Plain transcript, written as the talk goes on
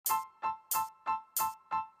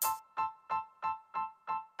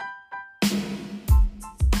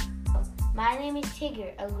My name is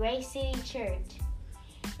Tigger of Grace City Church.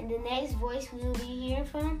 And the next voice we will be hearing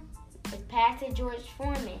from is Pastor George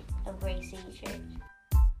Foreman of Grace City Church.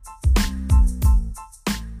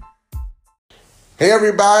 Hey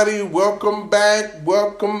everybody, welcome back.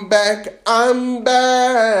 I'm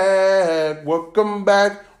back. Welcome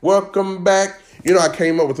back. You know, I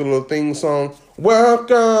came up with a little theme song.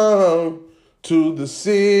 Welcome to the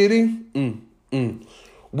city.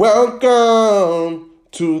 Welcome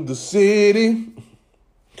to the city.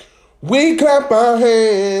 We clap our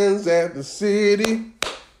hands at the city.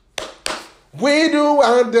 We do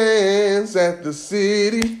our dance at the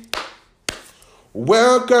city.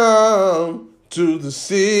 Welcome to the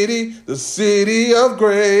city of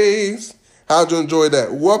grace. How'd you enjoy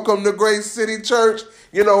that? Welcome to Grace City Church.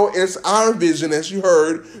 You know, it's our vision, as you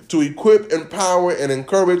heard, to equip, empower, and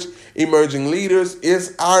encourage emerging leaders.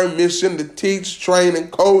 It's our mission to teach, train,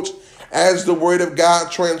 and coach as the Word of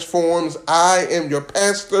God transforms. I am your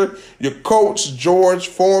pastor, your coach, George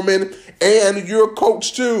Foreman, and you're a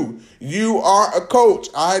coach too. You are a coach.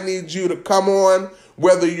 I need you to come on,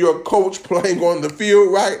 whether you're a coach playing on the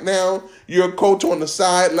field right now, you're a coach on the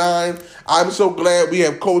sideline. I'm so glad we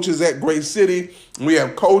have coaches at Grace City. We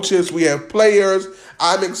have coaches, we have players.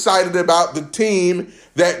 I'm excited about the team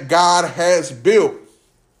that God has built.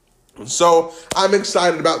 So I'm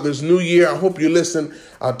excited about this new year. I hope you listened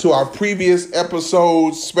to our previous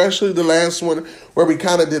episodes, especially the last one where we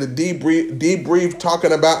kind of did a debrief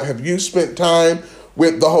talking about, have you spent time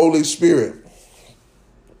with the Holy Spirit?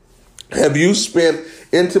 Have you spent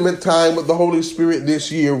intimate time with the Holy Spirit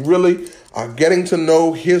this year, really getting to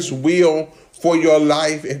know His will for your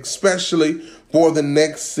life, especially for the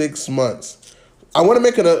next 6 months? I want to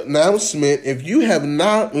make an announcement. If you have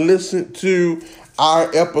not listened to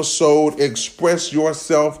our episode, Express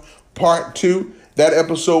Yourself Part 2, that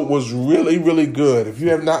episode was really, really good. If you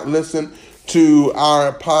have not listened to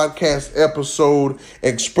our podcast episode,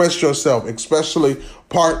 Express Yourself, especially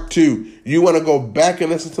Part 2, you want to go back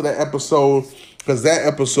and listen to that episode because that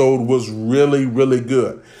episode was really, really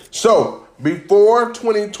good. So before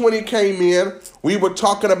 2020 came in, we were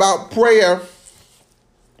talking about prayer,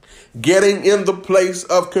 getting in the place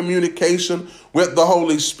of communication with the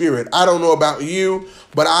Holy Spirit. I don't know about you,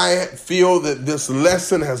 but I feel that this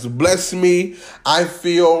lesson has blessed me. I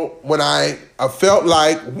felt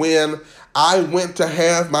like when I went to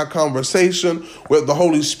have my conversation with the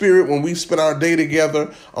Holy Spirit, when we spent our day together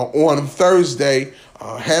on Thursday,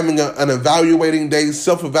 having an evaluating day,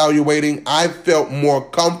 self-evaluating, I felt more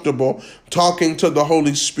comfortable talking to the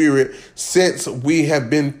Holy Spirit since we have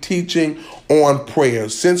been teaching on prayer,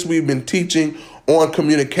 since we've been teaching on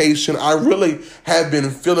communication. I really have been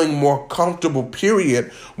feeling more comfortable,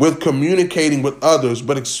 period, with communicating with others,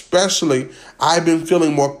 but especially I've been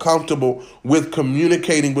feeling more comfortable with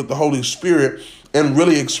communicating with the Holy Spirit and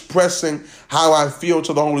really expressing how I feel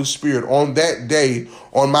to the Holy Spirit. On that day,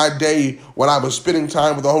 on my day when I was spending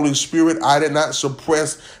time with the Holy Spirit, I did not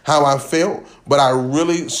suppress how I felt, but I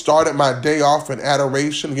really started my day off in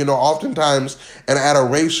adoration. You know, oftentimes in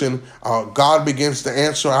adoration, God begins to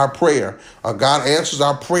answer our prayer. God answers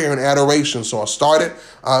our prayer in adoration. So I started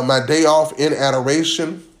my day off in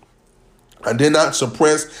adoration. I did not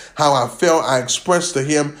suppress how I felt. I expressed to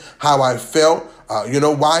Him how I felt. You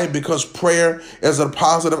know why? Because prayer is a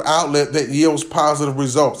positive outlet that yields positive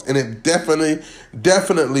results. And it definitely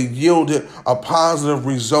yielded a positive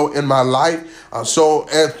result in my life. So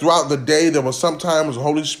throughout the day, there was sometimes the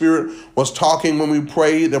Holy Spirit was talking when we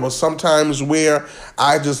prayed. There was sometimes where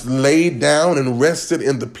I just laid down and rested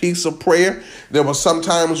in the peace of prayer. There was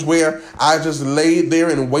sometimes where I just laid there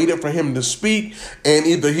and waited for Him to speak. And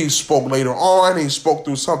either He spoke later on, He spoke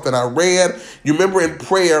through something I read. You remember, in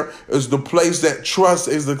prayer is the place that trust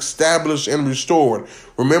is established and restored.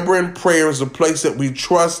 Remember, in prayer is the place that we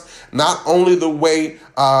trust not only the way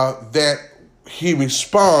that He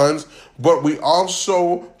responds, but we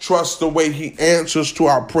also trust the way He answers to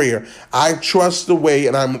our prayer. I trust the way,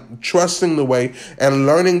 and I'm trusting the way and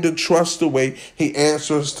learning to trust the way He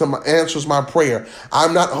answers my prayer.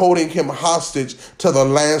 I'm not holding Him hostage to the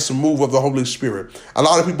last move of the Holy Spirit. A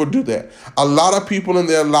lot of people do that. A lot of people in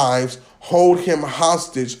their lives hold Him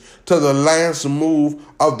hostage to the last move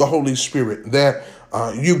of the Holy Spirit. That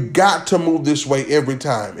you got to move this way every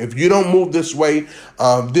time. If you don't move this way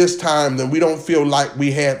this time, then we don't feel like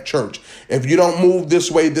we had church. If you don't move this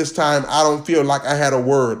way this time, I don't feel like I had a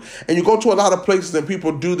word. And you go to a lot of places and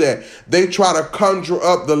people do that. They try to conjure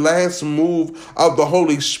up the last move of the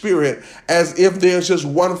Holy Spirit as if there's just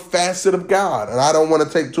one facet of God. And I don't want to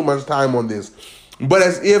take too much time on this. but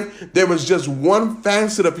as if there was just one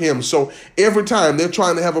facet of him. So every time they're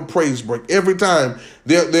trying to have a praise break, every time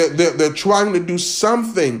they're trying to do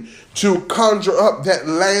something to conjure up that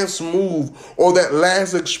last move or that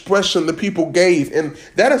last expression the people gave. And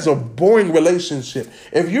that is a boring relationship.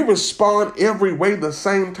 If you respond every way the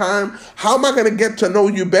same time, how am I going to get to know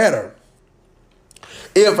you better?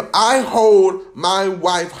 If I hold my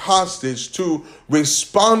wife hostage to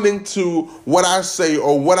responding to what I say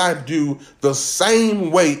or what I do the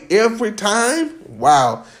same way every time,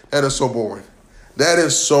 wow, that is so boring. That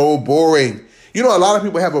is so boring. You know, a lot of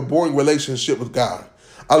people have a boring relationship with God.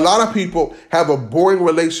 A lot of people have a boring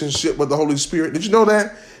relationship with the Holy Spirit. Did you know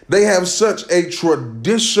that? They have such a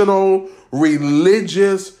traditional,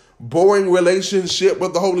 religious, boring relationship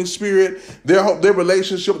with the Holy Spirit. Their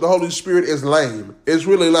relationship with the Holy Spirit is lame. It's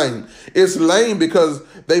really lame. It's lame because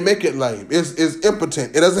they make it lame. It's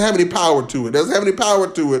impotent. It doesn't have any power to it. It doesn't have any power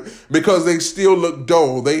to it because they still look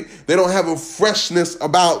dull. They don't have a freshness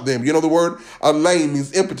about them. You know, the word lame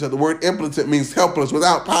means impotent. The word impotent means helpless,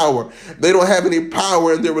 without power. They don't have any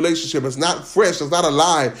power in their relationship. It's not fresh. It's not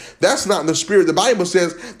alive. That's not the Spirit. The Bible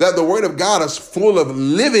says that the Word of God is full of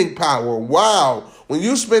living power. Wow. When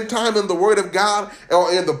you spend time in the Word of God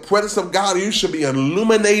or in the presence of God, you should be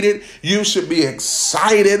illuminated. You should be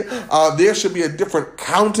excited. There should be a different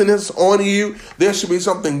countenance on you. There should be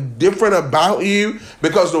something different about you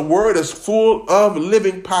because the Word is full of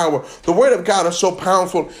living power. The Word of God is so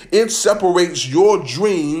powerful, it separates your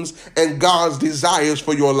dreams and God's desires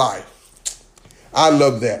for your life. I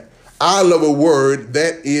love that. I love a word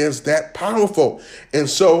that is that powerful. And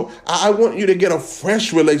so I want you to get a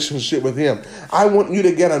fresh relationship with him. I want you to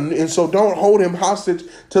and so don't hold him hostage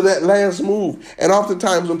to that last move. And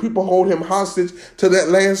oftentimes when people hold him hostage to that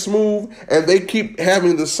last move and they keep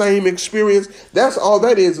having the same experience, that's all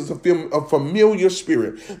that is a familiar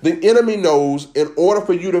spirit. The enemy knows in order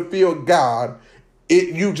for you to feel God,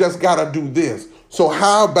 you just got to do this. So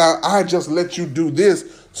how about I just let you do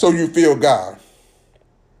this so you feel God?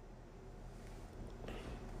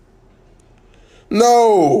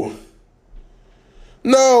 No,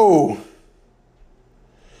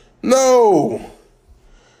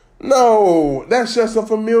 that's just a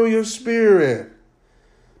familiar spirit.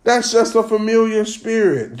 That's just a familiar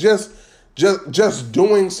spirit. Just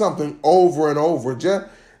doing something over and over.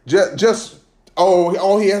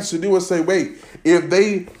 All he has to do is say, wait,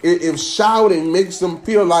 if shouting makes them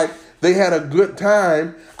feel like they had a good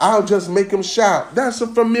time, I'll just make them shout. That's a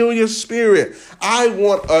familiar spirit. I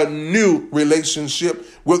want a new relationship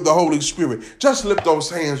with the Holy Spirit. Just lift those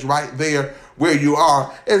hands right there where you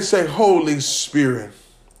are and say, Holy Spirit,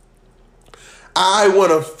 I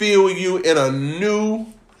want to feel you in a new,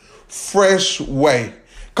 fresh way.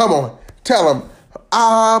 Come on, tell them,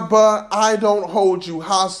 Abba, I don't hold you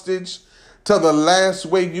hostage to the last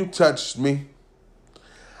way you touched me.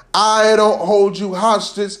 I don't hold you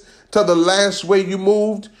hostage to the last way you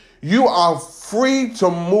moved. You are free to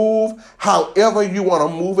move however you want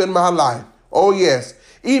to move in my life. Oh, yes.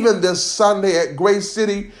 Even this Sunday at Grace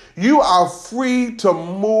City, you are free to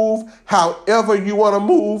move however you want to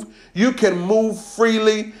move. You can move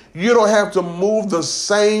freely. You don't have to move the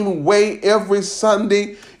same way every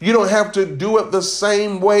Sunday. You don't have to do it the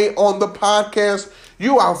same way on the podcast.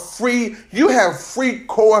 You are free. You have free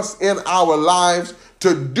course in our lives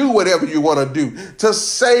to do whatever you want to do, to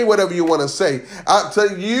say whatever you want to say,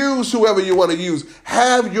 to use whoever you want to use.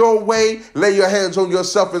 Have your way. Lay your hands on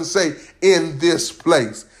yourself and say, in this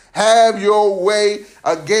place. Have your way.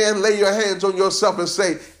 Again, lay your hands on yourself and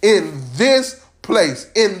say, in this place,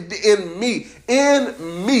 in me,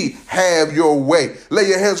 have your way. Lay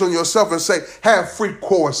your hands on yourself and say, have free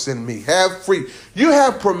course in me. You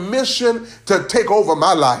have permission to take over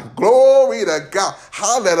my life. Glory to God.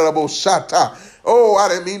 Hallelujah. Oh, I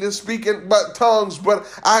didn't mean to speak in tongues,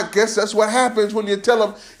 but I guess that's what happens when you tell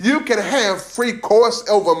them you can have free course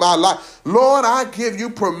over my life. Lord, I give you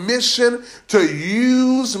permission to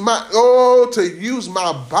use my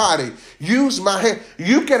body, use my hand.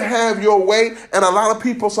 You can have your way. And a lot of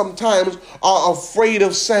people sometimes are afraid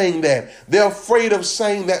of saying that. They're afraid of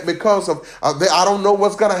saying that because of, I don't know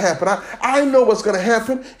what's going to happen. I know what's going to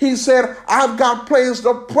happen. He said, I've got plans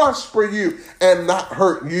to prosper you and not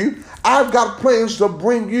hurt you. I've got plans to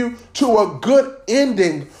bring you to a good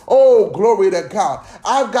ending. Oh, glory to God.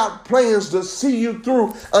 I've got plans to see you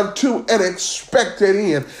through unto an expected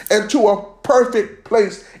end and to a perfect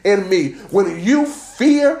place in me. When you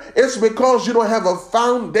fear, it's because you don't have a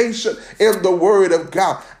foundation in the Word of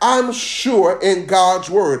God. I'm sure in God's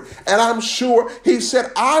Word. And I'm sure he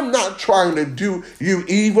said, I'm not trying to do you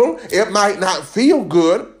evil. It might not feel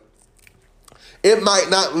good. It might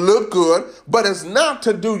not look good, but it's not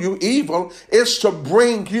to do you evil. It's to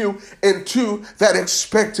bring you into that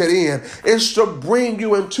expected end. It's to bring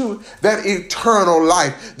you into that eternal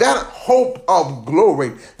life, that hope of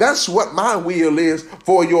glory. That's what my will is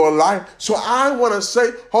for your life. So I want to say,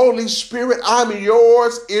 Holy Spirit, I'm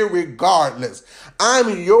yours irregardless.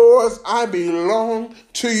 I'm yours. I belong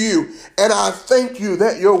to you. And I thank you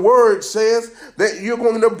that your word says that you're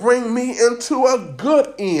going to bring me into a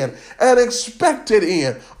good end, an expected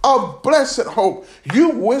end, a blessed hope. You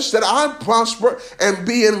wish that I prosper and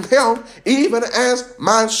be in health, even as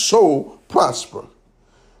my soul prosper.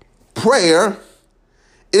 Prayer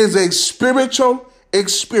is a spiritual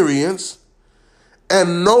experience,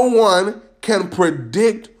 and no one can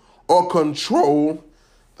predict or control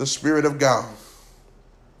the Spirit of God.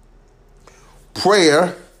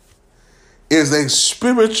 Prayer is a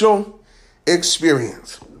spiritual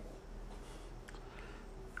experience,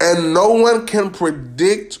 and no one can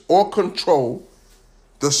predict or control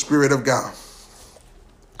the Spirit of God.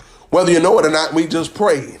 Whether you know it or not, we just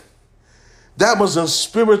prayed. That was a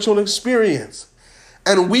spiritual experience.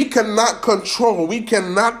 And we cannot control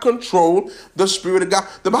the Spirit of God.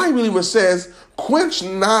 The Bible even says, quench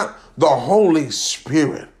not the Holy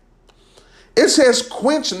Spirit. It says,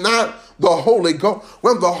 quench not the Holy Ghost.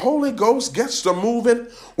 When the Holy Ghost gets to moving,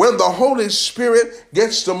 when the Holy Spirit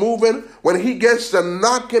gets to moving, when he gets to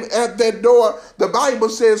knocking at that door, the Bible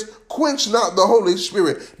says, quench not the Holy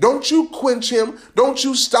Spirit. Don't you quench him. Don't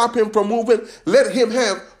you stop him from moving. Let him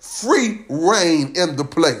have free reign in the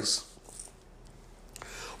place.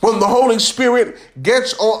 When the Holy Spirit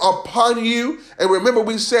gets upon you, and remember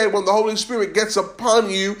we said when the Holy Spirit gets upon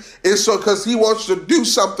you, it's so because he wants to do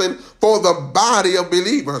something for the body of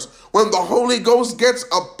believers. When the Holy Ghost gets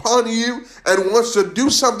upon you and wants to do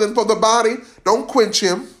something for the body, don't quench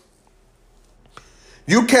him.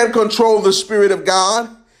 You can't control the Spirit of God.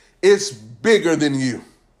 It's bigger than you.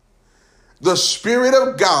 The Spirit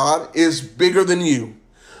of God is bigger than you.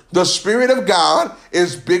 The Spirit of God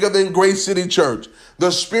is bigger than Grace City Church.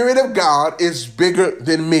 The Spirit of God is bigger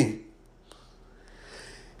than me.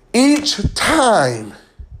 Each time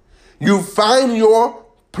you find your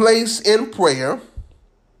place in prayer,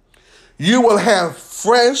 you will have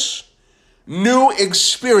fresh, new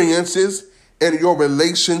experiences in your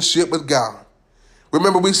relationship with God.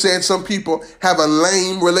 Remember we said some people have a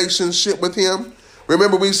lame relationship with him.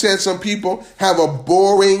 Remember we said some people have a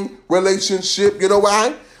boring relationship. You know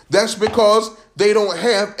why? That's because they don't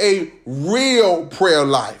have a real prayer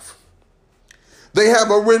life. They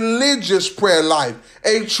have a religious prayer life,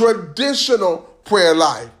 a traditional prayer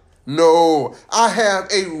life. No, I have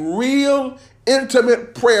a real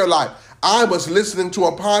intimate prayer life. I was listening to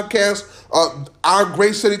a podcast, our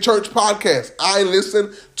Grace City Church podcast. I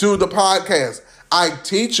listen to the podcast. I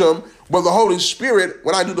teach them, but the Holy Spirit,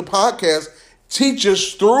 when I do the podcast,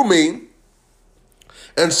 teaches through me.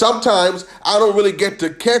 And sometimes I don't really get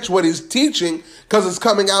to catch what he's teaching because it's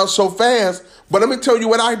coming out so fast. But let me tell you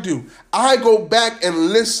what I do. I go back and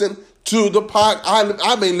listen to the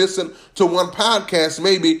I may listen to one podcast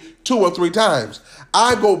maybe 2 or 3 times.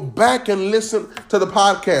 I go back and listen to the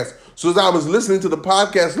podcast. So as I was listening to the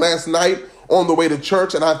podcast last night on the way to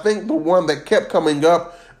church, and I think the one that kept coming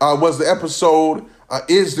up was the episode,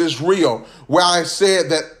 Is This Real? Where I said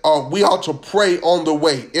that we ought to pray on the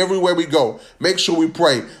way. Everywhere we go, make sure we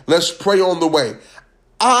pray. Let's pray on the way.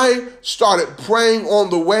 I started praying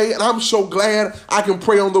on the way, and I'm so glad I can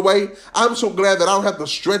pray on the way. I'm so glad that I don't have to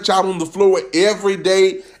stretch out on the floor every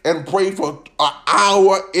day and pray for an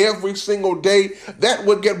hour every single day. That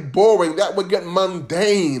would get boring. That would get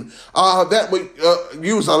mundane. That would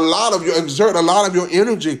exert a lot of your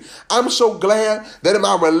energy. I'm so glad that in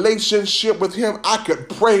my relationship with him, I could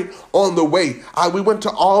pray on the way. We went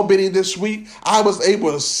to Albany this week. I was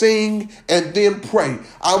able to sing and then pray.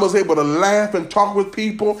 I was able to laugh and talk with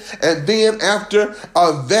people. And then after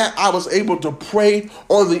that, I was able to pray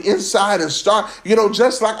on the inside and start,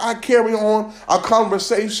 just like I carry on a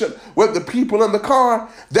conversation with the people in the car.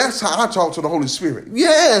 That's how I talk to the Holy Spirit.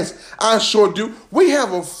 Yes, I sure do. We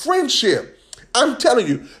have a friendship. I'm telling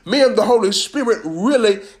you, me and the Holy Spirit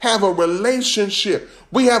really have a relationship.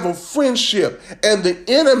 We have a friendship, and the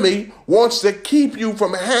enemy wants to keep you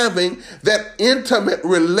from having that intimate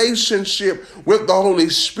relationship with the Holy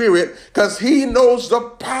Spirit because he knows the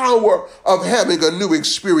power of having a new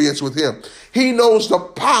experience with him. He knows the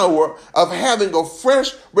power of having a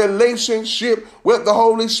fresh relationship with the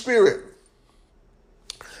Holy Spirit.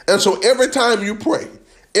 And so every time you pray,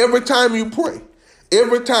 every time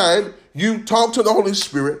you talk to the Holy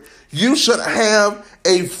Spirit, you should have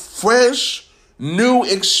a fresh, new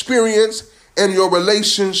experience in your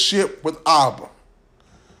relationship with Abba.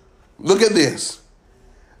 Look at this.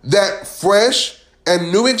 That fresh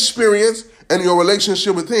and new experience in your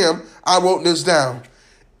relationship with him, I wrote this down,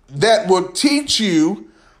 that will teach you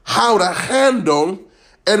how to handle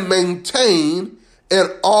and maintain in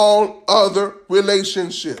all other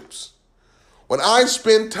relationships. When I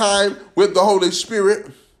spend time with the Holy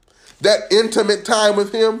Spirit, that intimate time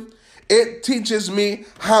with him, it teaches me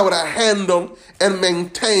how to handle and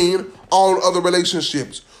maintain all other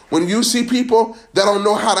relationships. When you see people that don't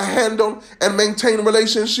know how to handle and maintain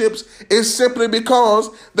relationships, it's simply because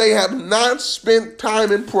they have not spent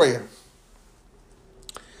time in prayer.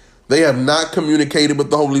 They have not communicated with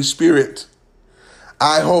the Holy Spirit.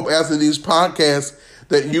 I hope after these podcasts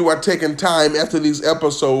that you are taking time after these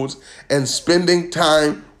episodes and spending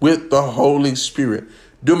time with the Holy Spirit.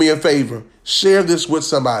 Do me a favor. Share this with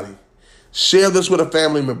somebody. Share this with a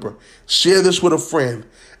family member. Share this with a friend.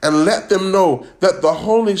 And let them know that the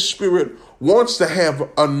Holy Spirit wants to have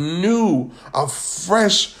a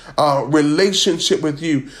fresh relationship with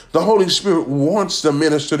you. The Holy Spirit wants to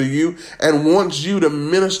minister to you and wants you to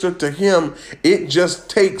minister to him. It just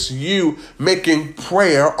takes you making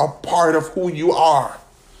prayer a part of who you are.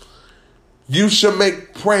 You should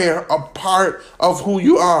make prayer a part of who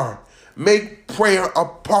you are. Make prayer a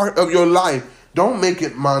part of your life. Don't make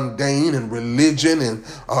it mundane and religion and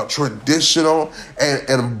traditional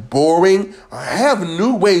and boring. Have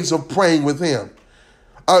new ways of praying with him.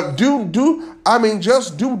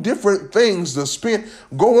 Just do different things to spend.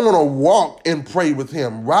 Go on a walk and pray with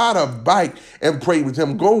him. Ride a bike and pray with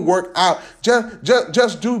him. Go work out.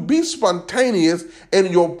 Be spontaneous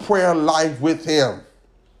in your prayer life with him.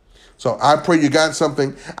 So I pray you got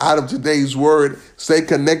something out of today's word. Stay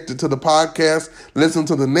connected to the podcast. Listen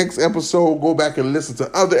to the next episode. Go back and listen to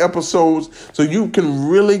other episodes so you can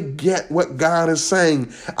really get what God is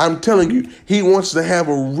saying. I'm telling you, he wants to have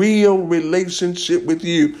a real relationship with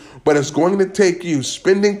you, but it's going to take you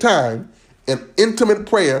spending time in intimate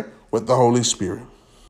prayer with the Holy Spirit.